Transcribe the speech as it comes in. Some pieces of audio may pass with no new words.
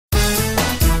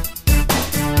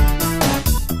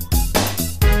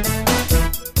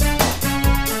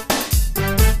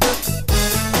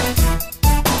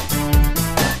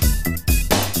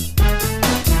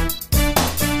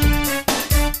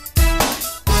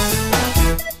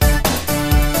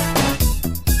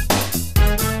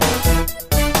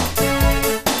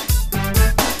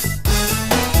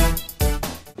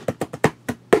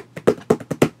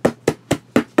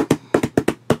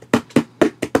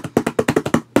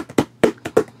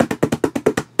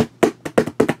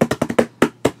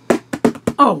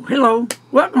Oh, hello.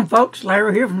 Welcome, folks.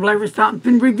 Larry here from Larry's Fountain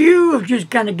Pen Review. I'm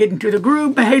just kind of getting to the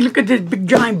groove. But hey, look at this big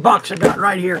giant box I got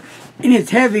right here. And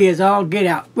it's heavy as all get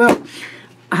out. Well,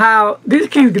 how this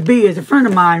came to be is a friend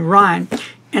of mine, Ryan,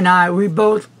 and we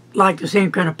both like the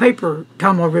same kind of paper,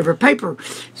 Tomoe River paper.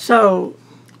 So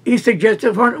he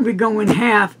suggested, why don't we go in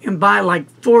half and buy like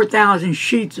 4,000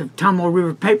 sheets of Tomoe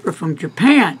River paper from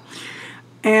Japan.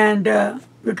 And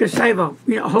we could save a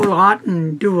whole lot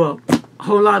and do a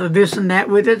whole lot of this and that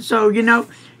with it. So,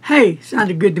 hey,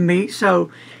 sounded good to me.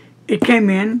 So it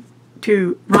came in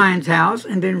to Ryan's house,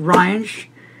 and then Ryan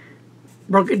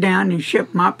broke it down and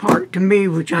shipped my part to me,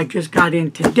 which I just got in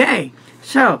today.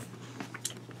 So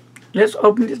let's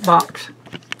open this box.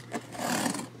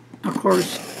 Of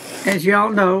course, as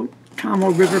y'all know,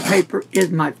 Tomoe River paper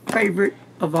is my favorite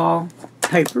of all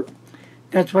paper.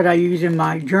 That's what I use in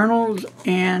my journals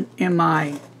and in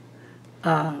my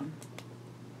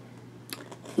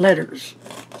letters.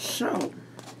 So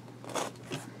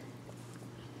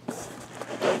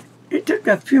it took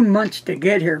a few months to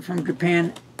get here from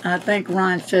Japan. I think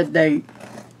Ryan said it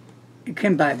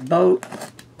came by boat,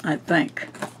 I think.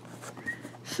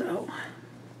 So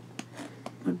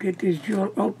we'll get these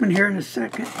jewels open here in a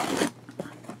second.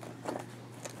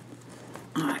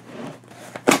 All right,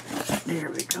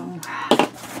 there we go.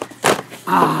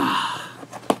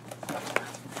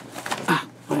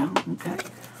 Well, okay.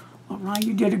 Well, Ryan,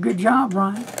 you did a good job,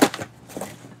 Ryan.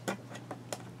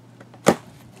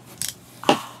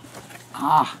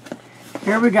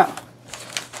 Here we go.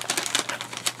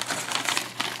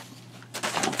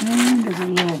 And there's a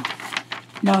little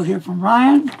note here from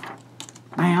Ryan.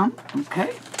 Bam,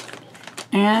 okay.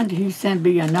 And he sent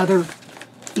me another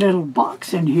little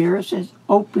box in here. It says,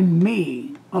 "Open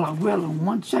me." Well, I will in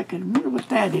 1 second. I wonder what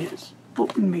that is.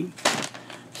 Open me.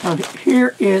 So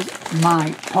here is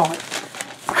my part.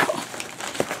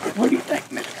 What do you think,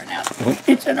 Mr. Announcer?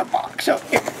 It's in a box. So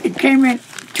it came in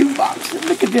 2 boxes.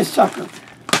 Look at this sucker.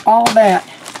 All that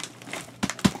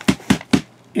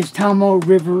is Tomoe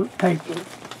River paper.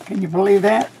 Can you believe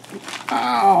that?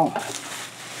 Oh.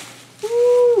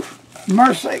 Woo.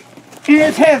 Mercy. It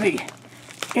is heavy.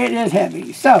 It is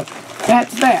heavy. So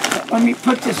that's that. So let me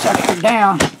put this sucker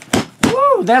down.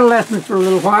 Woo, that'll last me for a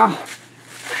little while.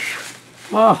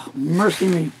 Oh, mercy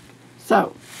me.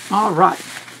 So, all right.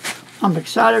 I'm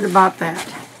excited about that.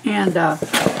 And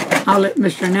I'll let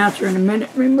Mr. Announcer in a minute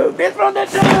remove this from the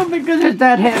tub because it's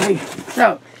that heavy.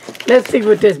 So, let's see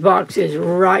what this box is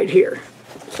right here.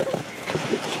 So,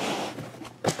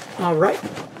 all right.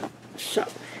 So,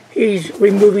 he's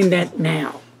removing that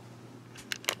now.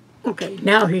 Okay,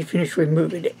 now he's finished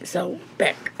removing it. So,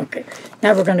 back. Okay,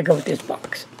 now we're going to go with this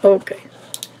box. Okay.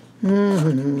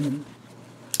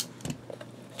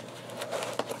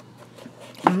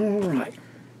 All right.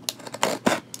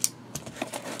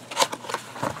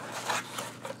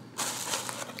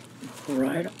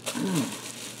 Right.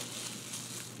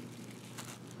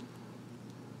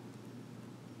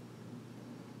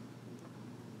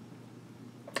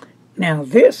 Now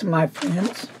this, my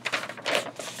friends,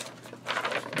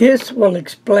 this will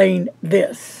explain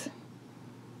this.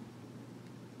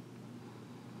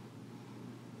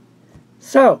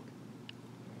 So,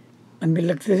 let me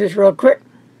look through this real quick.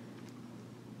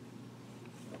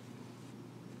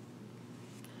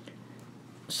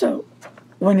 So,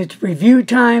 when it's review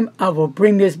time, I will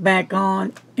bring this back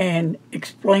on and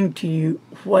explain to you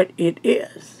what it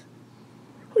is.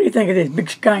 What do you think of this big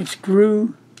giant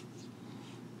screw?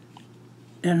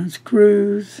 That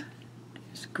unscrews,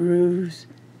 screws,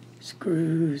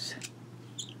 screws.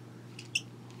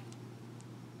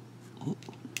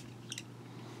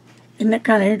 Isn't that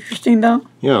kind of interesting, though?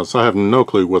 Yes, I have no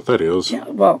clue what that is. Yeah,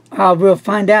 well, I will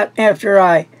find out after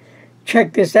I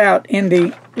check this out in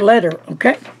the letter,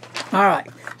 okay? All right.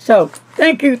 So,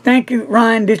 thank you,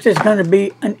 Ryan. This is going to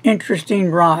be an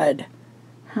interesting ride.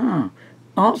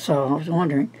 Also, I was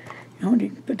wondering, you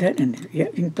can put that in there. Yeah,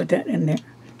 you can put that in there.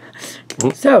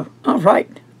 So, all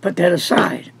right. Put that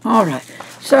aside. All right.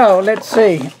 So, let's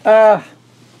see. Put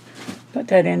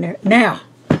that in there. Now,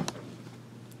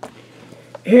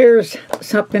 here's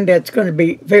something that's going to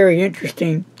be very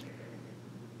interesting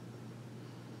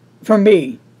for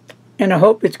me. And I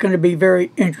hope it's going to be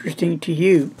very interesting to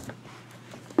you.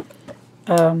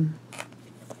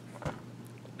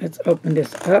 Let's open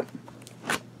this up.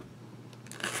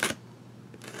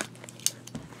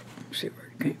 See where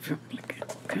it came from.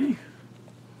 Okay.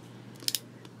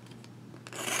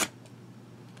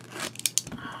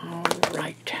 All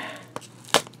right.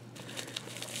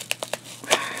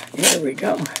 There we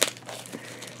go.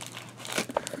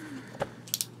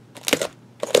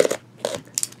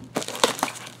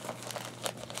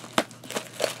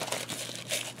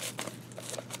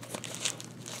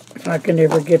 I can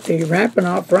never get the wrapping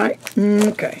off right.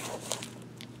 Okay.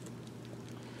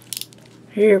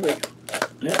 Here we go.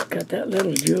 Let's cut that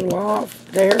little jewel off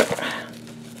there.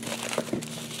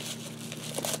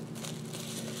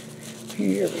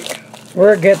 Here we go.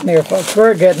 We're getting there, folks.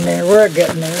 We're getting there. We're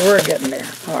getting there. We're getting there.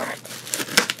 All right.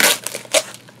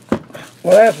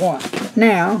 Well, that's one.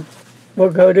 Now,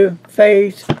 we'll go to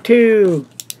phase 2.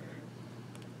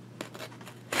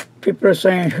 People are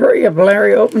saying, hurry up,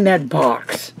 Larry, open that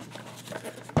box.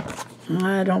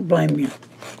 I don't blame you.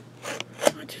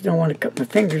 I just don't want to cut my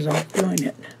fingers off doing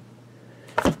it.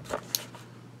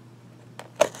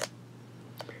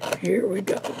 Here we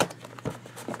go.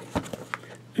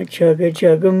 A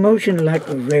chugga motion like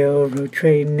a railroad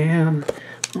train now.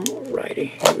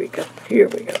 Alrighty, here we go. Here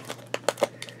we go.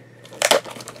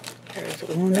 There's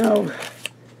uno.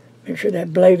 Make sure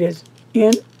that blade is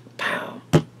in. Pow.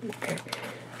 Okay.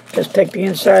 Just take the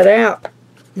inside out.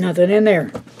 Nothing in there.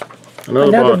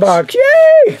 Another box.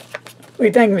 Yay! What do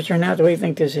you think, Mr. Announced? What do you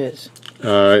think this is?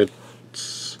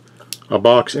 It's a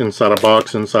box inside a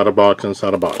box inside a box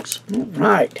inside a box. All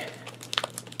right.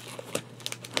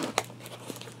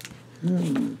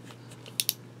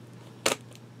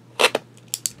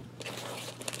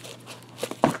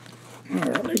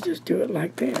 Alright, let's just do it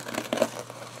like that.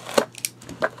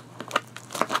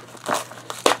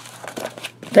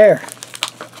 There.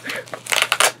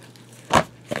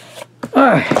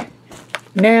 Alright.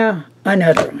 Now,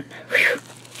 another one. Whew.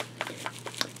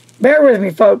 Bear with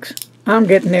me, folks. I'm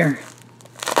getting there.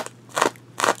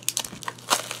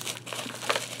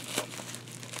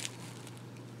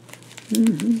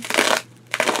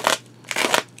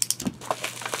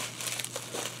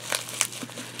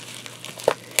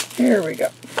 Here we go.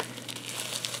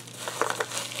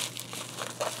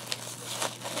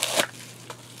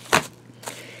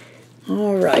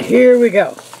 All right, here we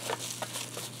go.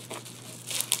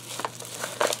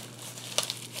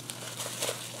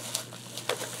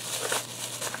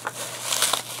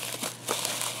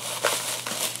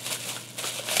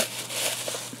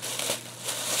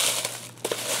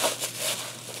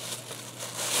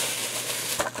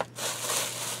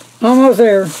 Almost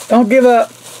there. Don't give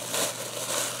up.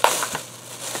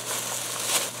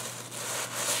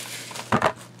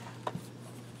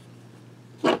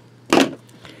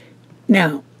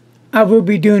 Now, I will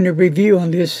be doing a review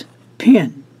on this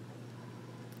pen.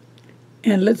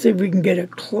 And let's see if we can get a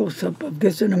close-up of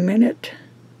this in a minute.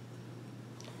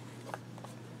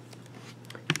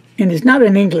 And it's not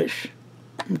in English.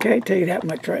 Okay, I'll tell you that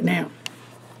much right now.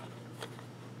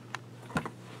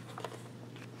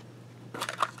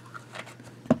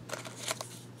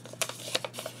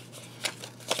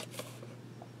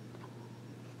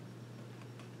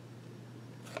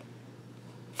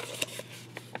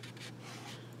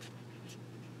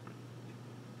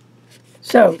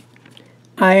 So,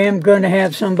 I am going to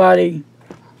have somebody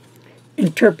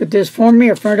interpret this for me,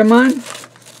 a friend of mine.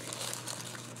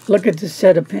 Look at this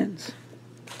set of pens.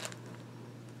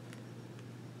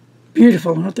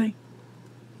 Beautiful, aren't they?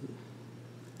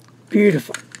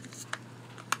 Beautiful.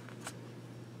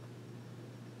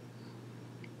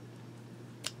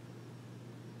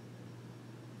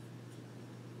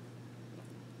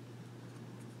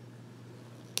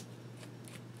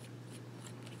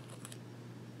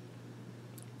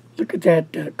 Look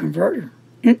at that converter.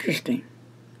 Interesting.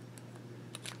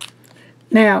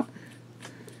 Now,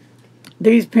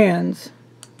 these pens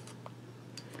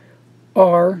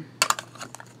are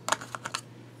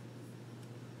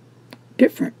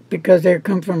different because they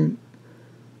come from,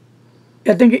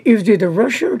 I think it was either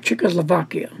Russia or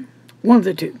Czechoslovakia. One of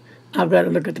the two. I've got to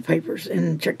look at the papers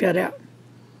and check that out.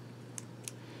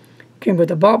 Came with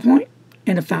a ballpoint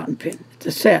and a fountain pen. It's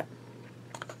a set.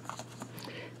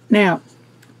 Now,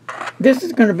 this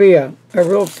is going to be a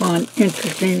real fun,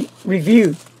 interesting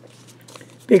review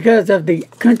because of the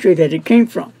country that it came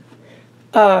from.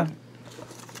 You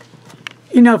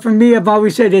know, for me, I've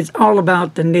always said it's all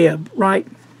about the nib, right?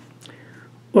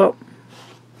 Well,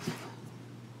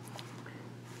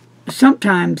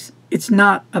 sometimes it's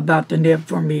not about the nib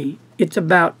for me. It's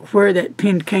about where that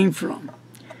pen came from.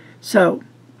 So,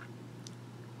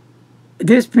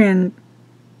 this pen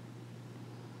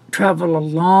traveled a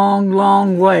long,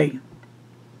 long way.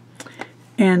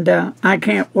 And I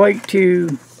can't wait to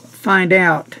find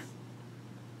out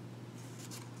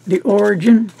the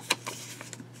origin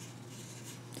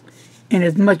and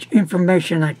as much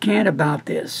information I can about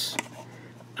this.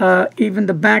 Even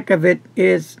the back of it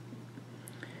is,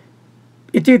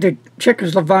 it's either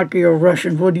Czechoslovakia or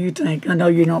Russian. What do you think? I know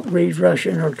you don't read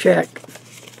Russian or Czech.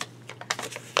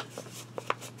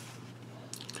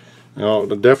 Oh,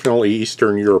 definitely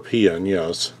Eastern European,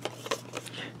 yes.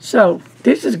 So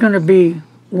this is going to be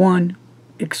one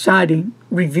exciting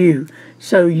review.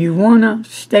 So you want to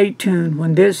stay tuned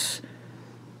when this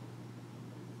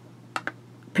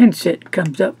pin set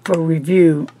comes up for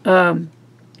review. I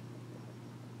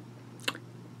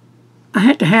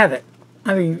had to have it.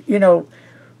 I mean, you know,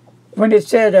 when it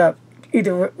said it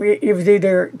was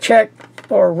either Czech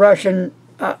or Russian,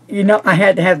 you know, I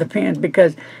had to have the pins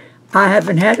because I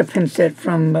haven't had a pin set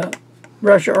from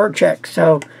Russia or Czech.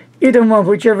 So either one,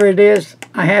 whichever it is,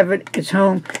 I have it. It's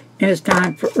home, and it's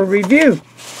time for a review.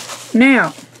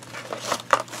 Now,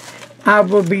 I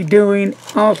will be doing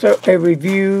also a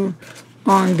review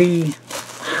on the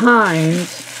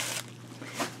Heinz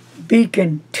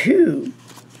Beacon 2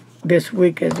 this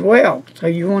week as well. So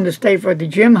you want to stay for the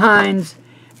Jim Heinz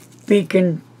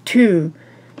Beacon 2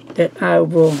 that I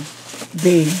will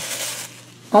be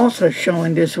also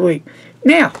showing this week.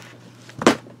 Now,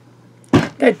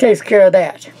 that takes care of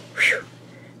that. Whew.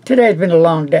 Today's been a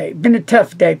long day. Been a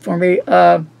tough day for me.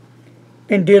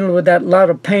 Been dealing with that, a lot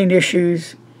of pain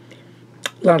issues,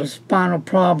 a lot of spinal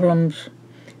problems,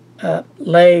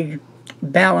 leg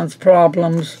balance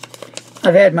problems.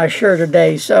 I've had my shirt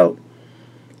today, so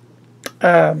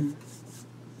I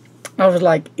was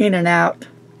like in and out.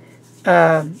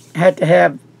 Had to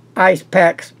have ice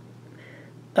packs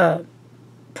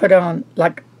put on,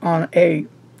 like on a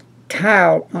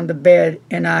towel on the bed,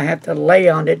 and I have to lay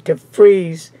on it to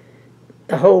freeze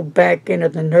the whole back end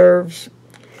of the nerves.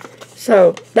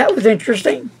 So that was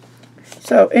interesting.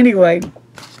 So anyway,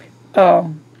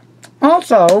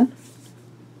 also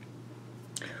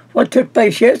what took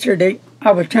place yesterday,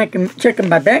 I was checking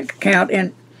my bank account,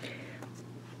 and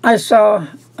I saw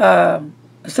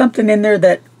something in there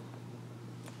that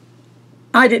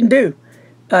I didn't do.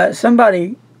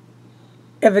 Somebody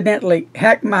evidently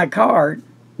hacked my card,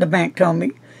 the bank told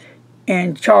me,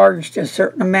 and charged a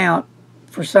certain amount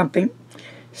for something.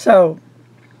 So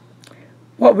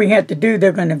what we had to do,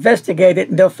 they're going to investigate it,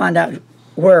 and they'll find out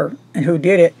where and who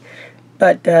did it.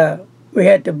 But we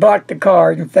had to block the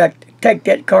card. In fact, take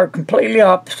that card completely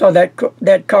off, so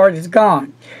that card is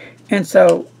gone. And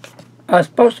so I was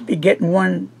supposed to be getting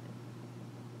one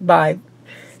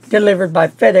delivered by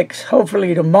FedEx,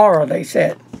 hopefully tomorrow, they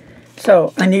said.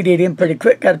 So I needed it in pretty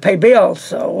quick. Got to pay bills.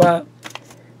 So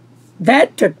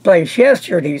that took place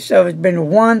yesterday. So it's been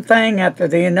one thing after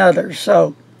the another.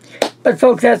 So, but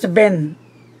folks, that's been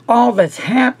all that's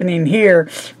happening here.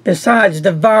 Besides,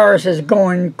 the virus is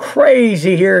going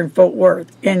crazy here in Fort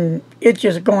Worth, and it's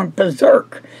just going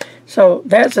berserk. So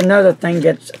that's another thing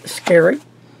that's scary.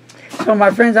 So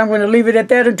my friends, I'm going to leave it at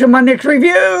that until my next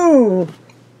review.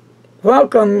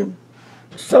 Welcome,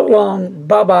 so long,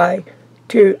 bye-bye,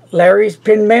 to Larry's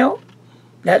Pin Mail.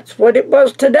 That's what it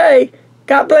was today.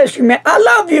 God bless you, man. I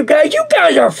love you guys. You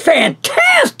guys are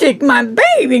fantastic, my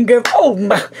baby girl. Oh,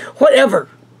 my, whatever.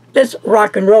 Let's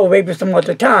rock and roll, baby, some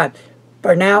other time.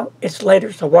 For now, it's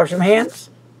later, so wash your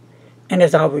hands. And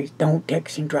as always, don't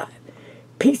text and drive.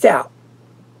 Peace out.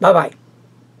 Bye-bye.